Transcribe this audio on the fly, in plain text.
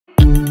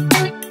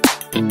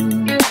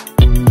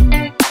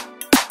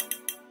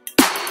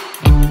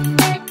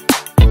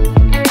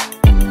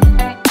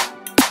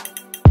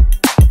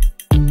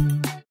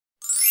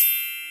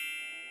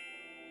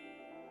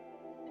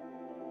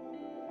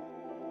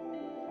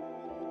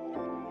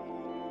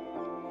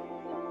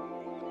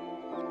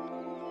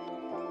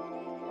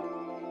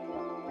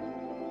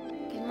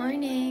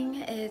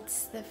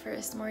It's the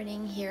first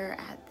morning here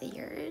at the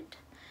Yurt.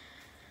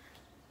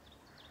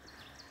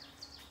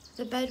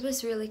 The bed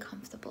was really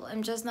comfortable.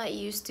 I'm just not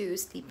used to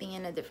sleeping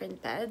in a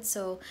different bed,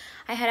 so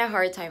I had a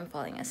hard time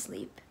falling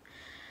asleep.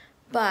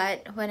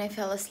 But when I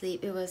fell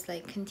asleep, it was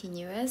like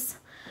continuous.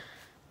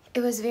 It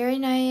was very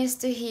nice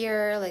to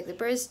hear like the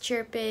birds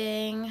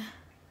chirping,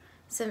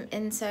 some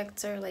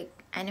insects or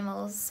like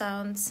animal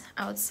sounds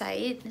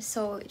outside.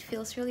 So it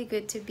feels really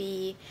good to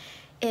be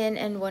in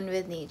and one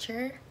with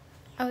nature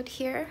out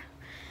here.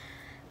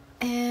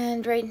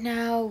 And right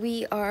now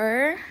we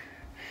are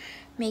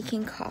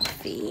making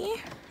coffee.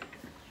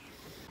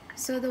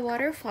 So the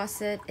water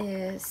faucet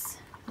is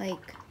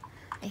like,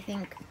 I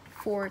think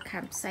 4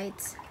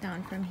 campsites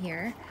down from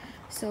here.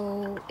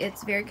 So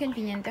it's very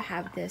convenient to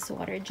have this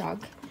water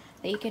jug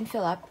that you can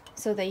fill up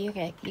so that you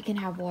can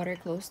have water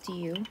close to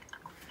you.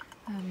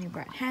 We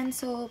brought hand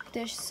soap,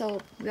 dish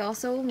soap. We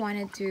also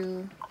wanted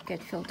to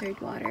get filtered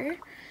water,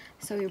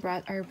 so we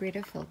brought our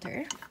Brita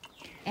filter.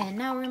 And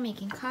now we're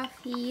making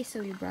coffee, so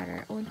we brought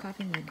our own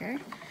coffee maker.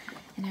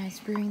 And I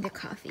was brewing the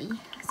coffee,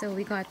 so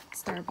we got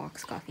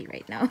Starbucks coffee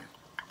right now.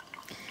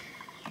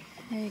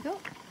 There you go.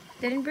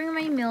 Didn't bring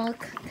my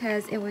milk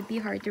because it would be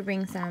hard to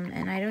bring some,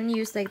 and I don't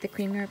use like the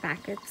creamer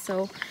packets,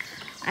 so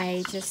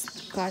I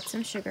just got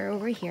some sugar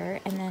over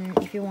here. And then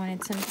if you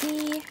wanted some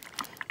tea,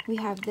 we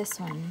have this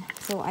one.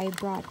 So I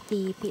brought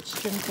the peach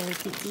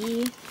tranquility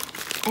tea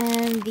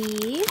and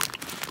the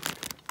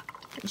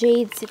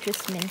jade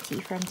citrus mint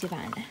tea from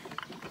Tivana.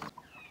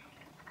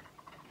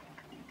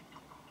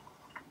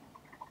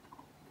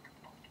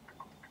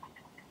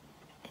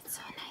 It's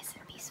so nice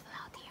and peaceful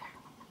out here.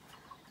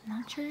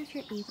 I'm not sure if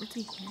you're able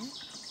to hear it.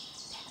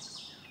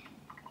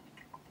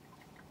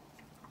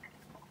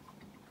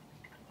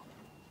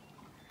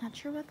 Not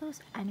sure what those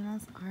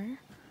animals are,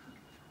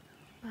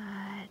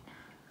 but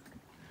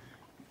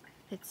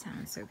it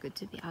sounds so good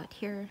to be out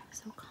here.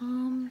 So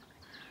calm,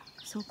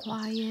 so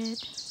quiet.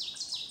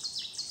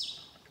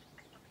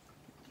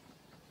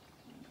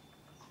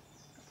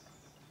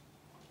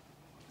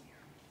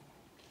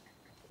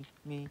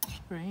 Me,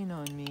 rain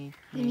on me.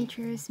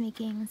 Dimitri is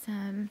making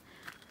some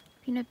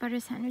peanut butter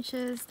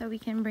sandwiches that we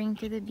can bring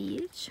to the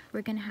beach.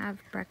 We're gonna have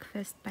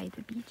breakfast by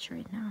the beach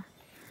right now.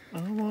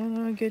 I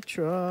wanna get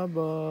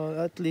trouble,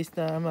 at least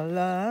I'm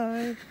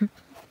alive.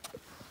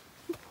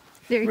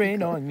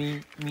 Rain on me,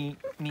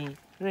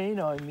 rain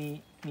on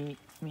me,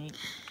 me.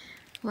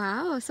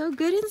 Wow, so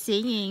good in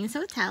singing,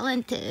 so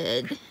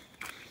talented.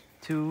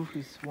 2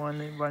 is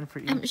one for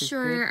each. I'm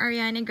sure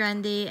Ariana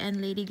Grande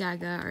and Lady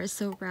Gaga are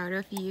so proud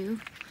of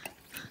you.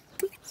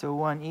 So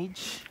 1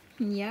 each.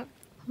 Yep.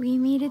 We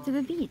made it to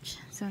the beach,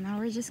 so now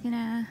we're just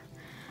gonna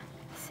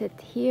sit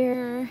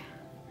here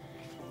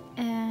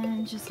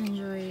and just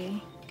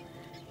enjoy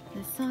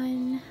the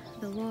sun,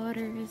 the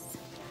waters.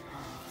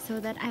 So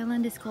that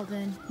island is called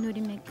the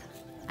Nutimik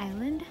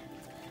Island.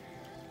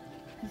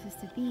 This is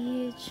the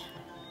beach.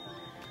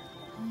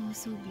 Oh,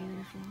 so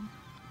beautiful.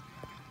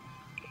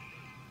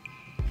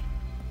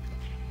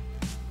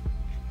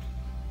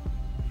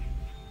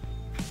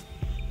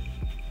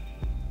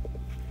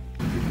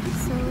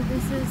 So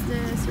this is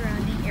the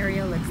surrounding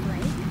area looks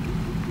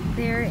like.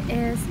 There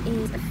is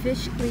a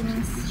fish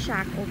cleaning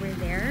shack over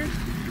there.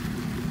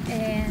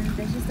 And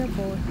this is the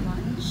boat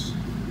launch.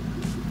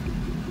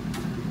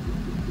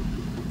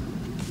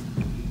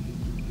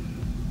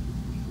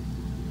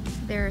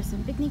 There are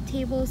some picnic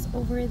tables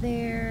over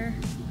there.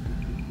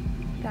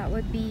 That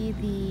would be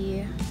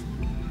the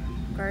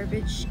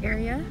garbage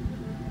area,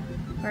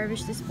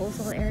 garbage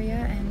disposal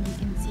area, and you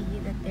can see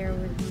that there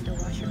would be the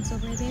washrooms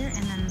over there,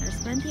 and then there's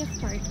plenty of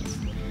parking.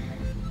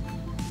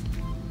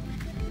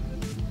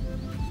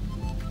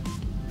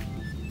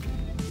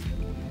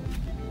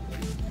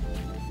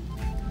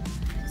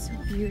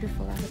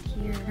 Beautiful out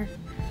here.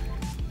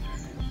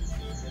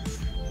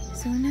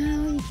 So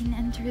now you can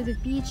enter the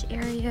beach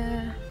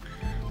area.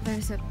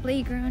 There's a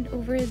playground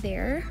over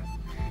there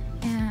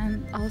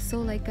and also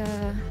like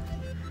a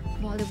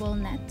volleyball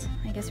net,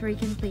 I guess, where you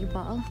can play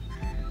ball.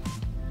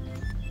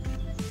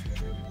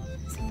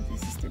 So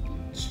this is the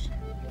beach.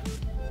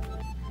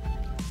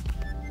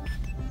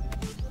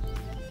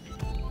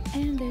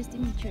 And there's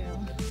Dimitri.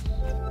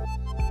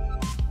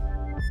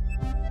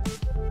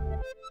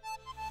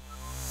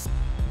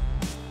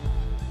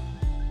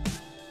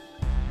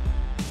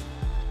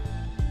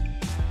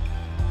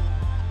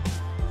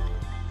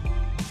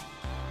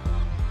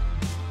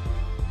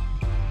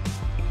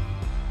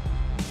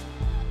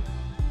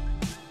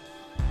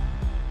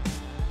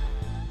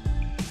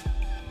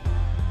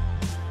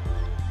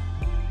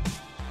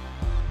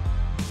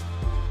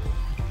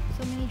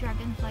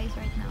 Dragonflies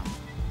right now.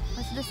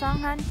 What's the song,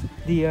 Han?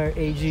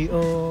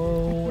 DRAGONFLY,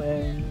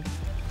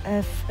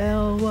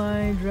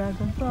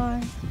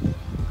 dragonfly.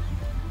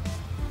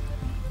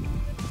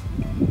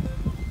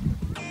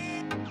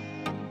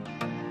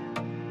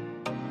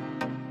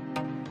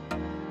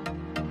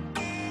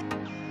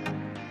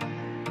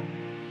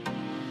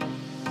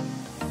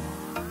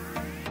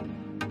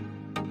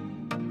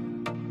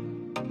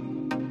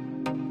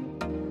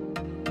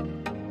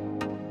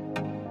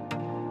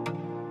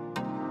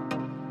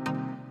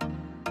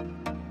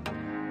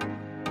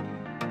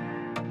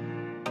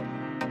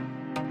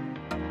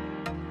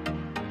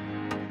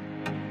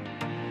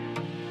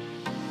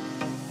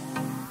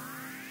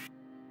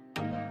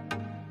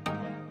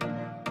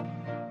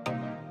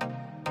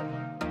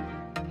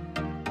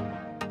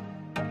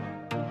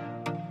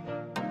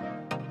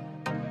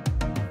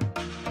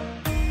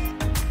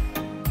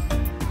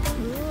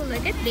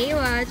 Look at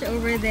Baywatch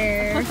over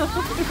there.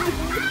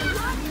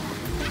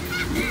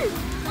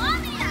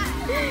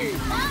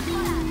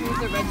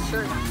 Here's a red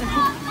shirt.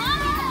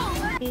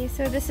 Okay,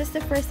 so this is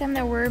the first time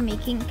that we're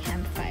making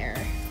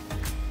campfire.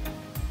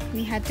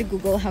 We had to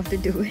Google how to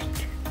do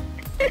it.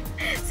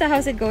 So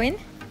how's it going?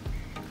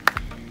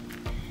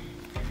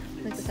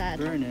 Look at that.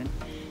 Burning.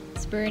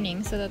 It's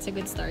burning, so that's a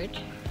good start.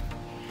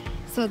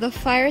 So the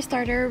fire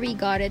starter, we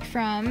got it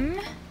from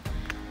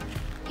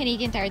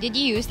Canadian Tire. Did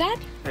you use that?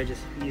 I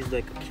just used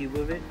like a cube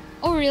of it.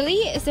 Oh really?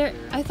 Is there?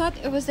 I thought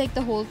it was like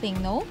the whole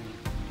thing. No?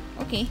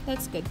 Okay,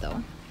 that's good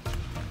though.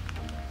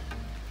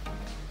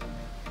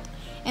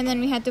 And then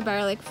we had to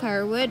borrow like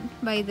firewood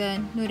by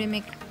the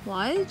Nutimik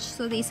Lodge.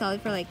 So they sell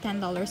it for like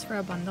 $10 for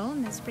a bundle,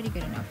 and that's pretty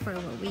good enough for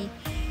what we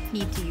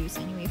need to use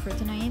anyway for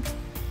tonight.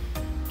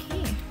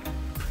 Okay.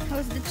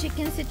 How's the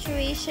chicken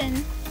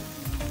situation?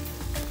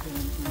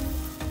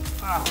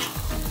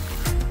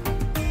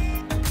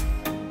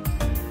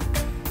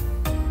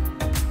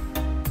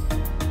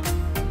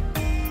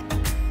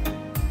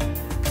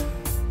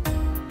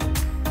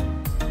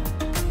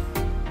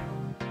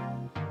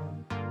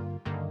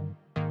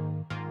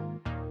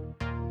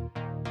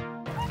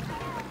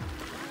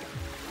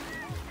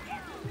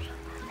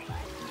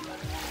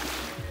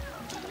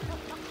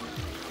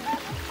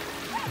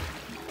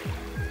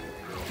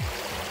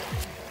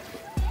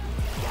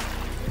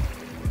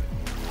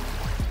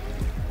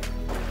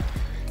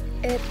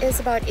 It is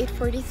about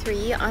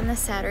 8:43 on a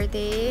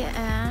Saturday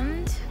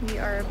and we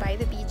are by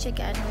the beach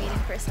again waiting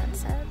for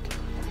sunset.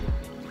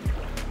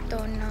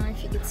 Don't know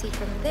if you can see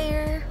from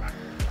there.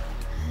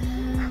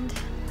 And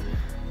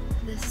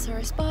this is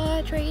our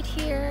spot right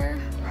here.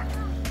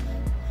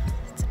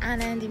 It's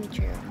Anna and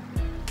Dimitrio.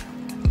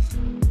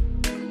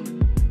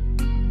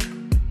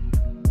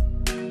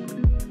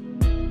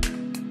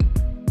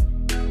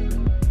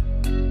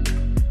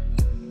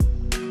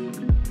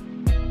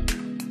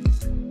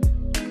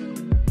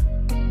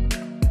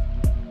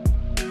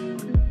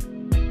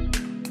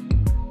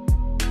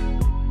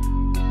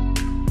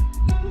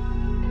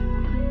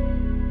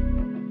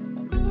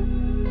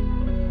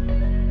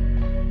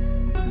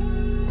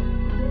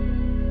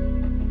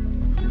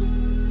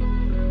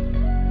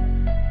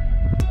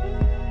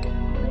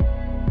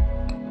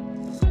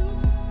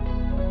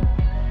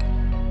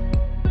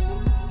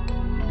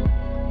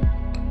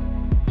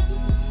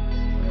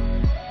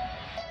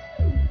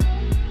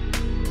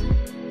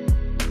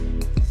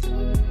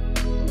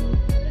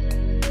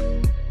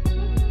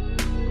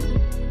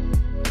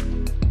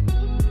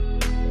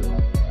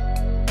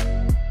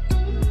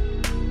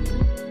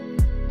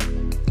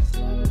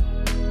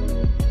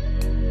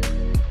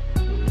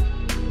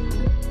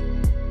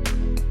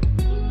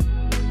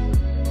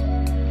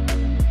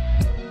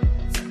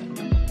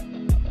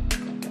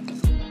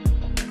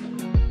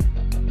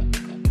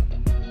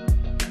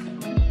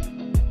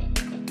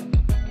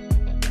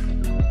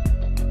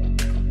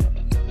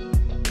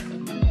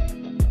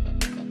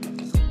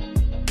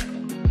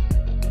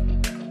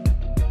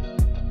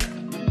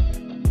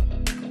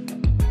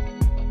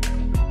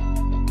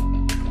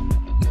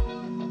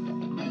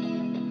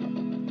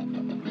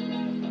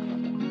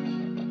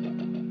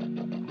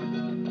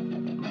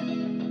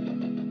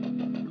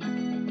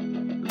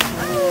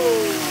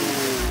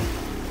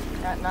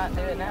 Not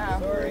do it now.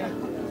 Sorry. Yeah,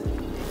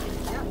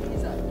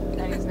 he's up.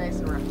 Now he's nice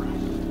and rough.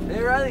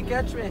 Hey Riley,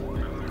 catch me. I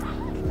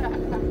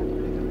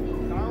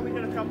only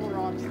hit a couple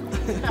rocks. You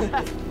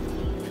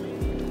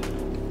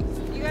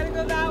gotta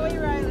go that way,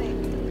 Riley.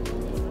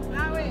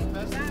 That way.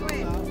 That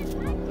way.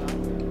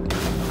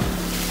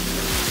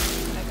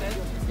 That good?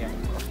 Yeah.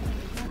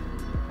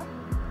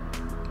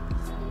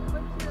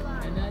 What's your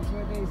line? And that's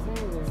what they say.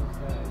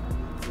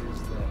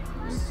 There's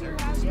the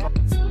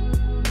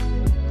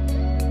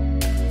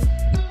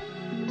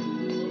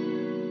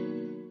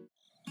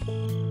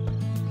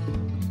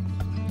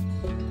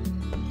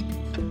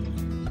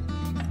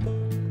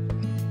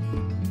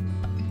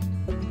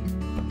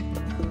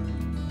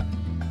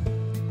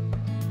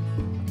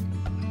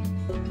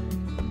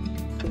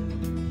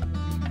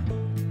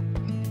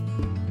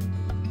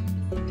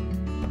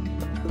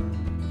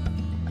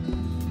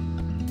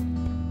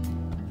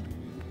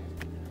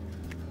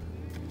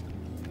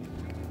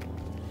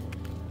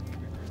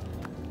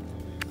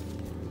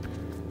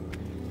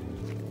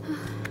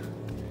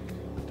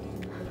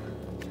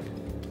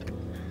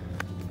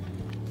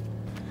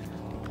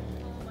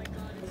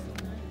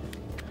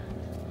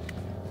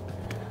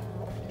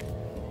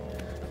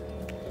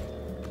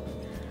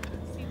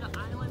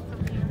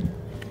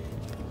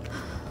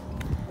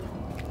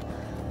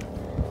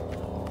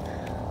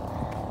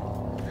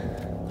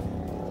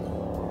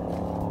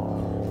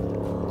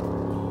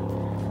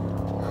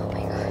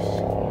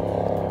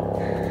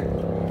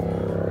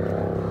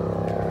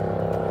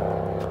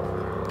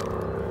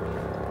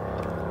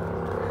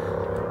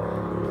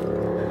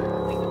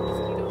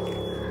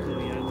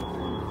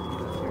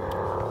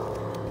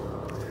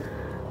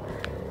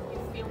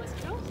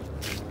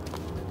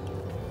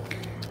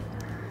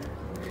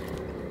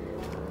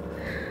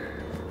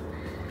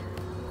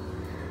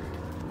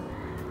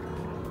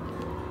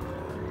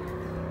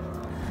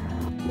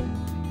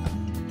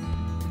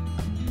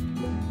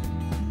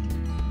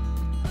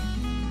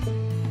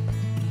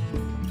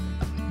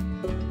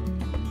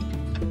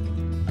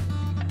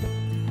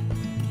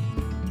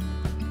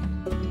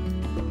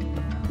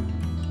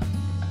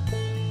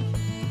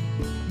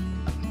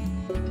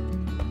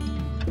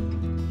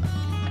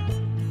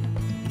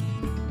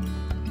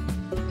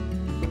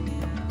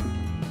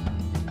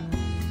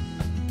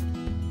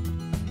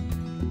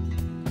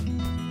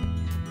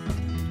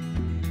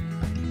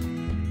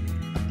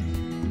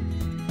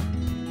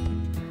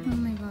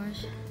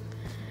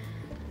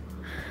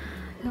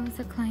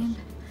a climb.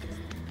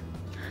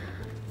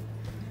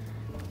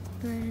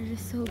 But it is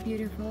so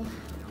beautiful.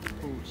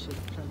 Oh shit,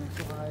 trying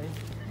to fly.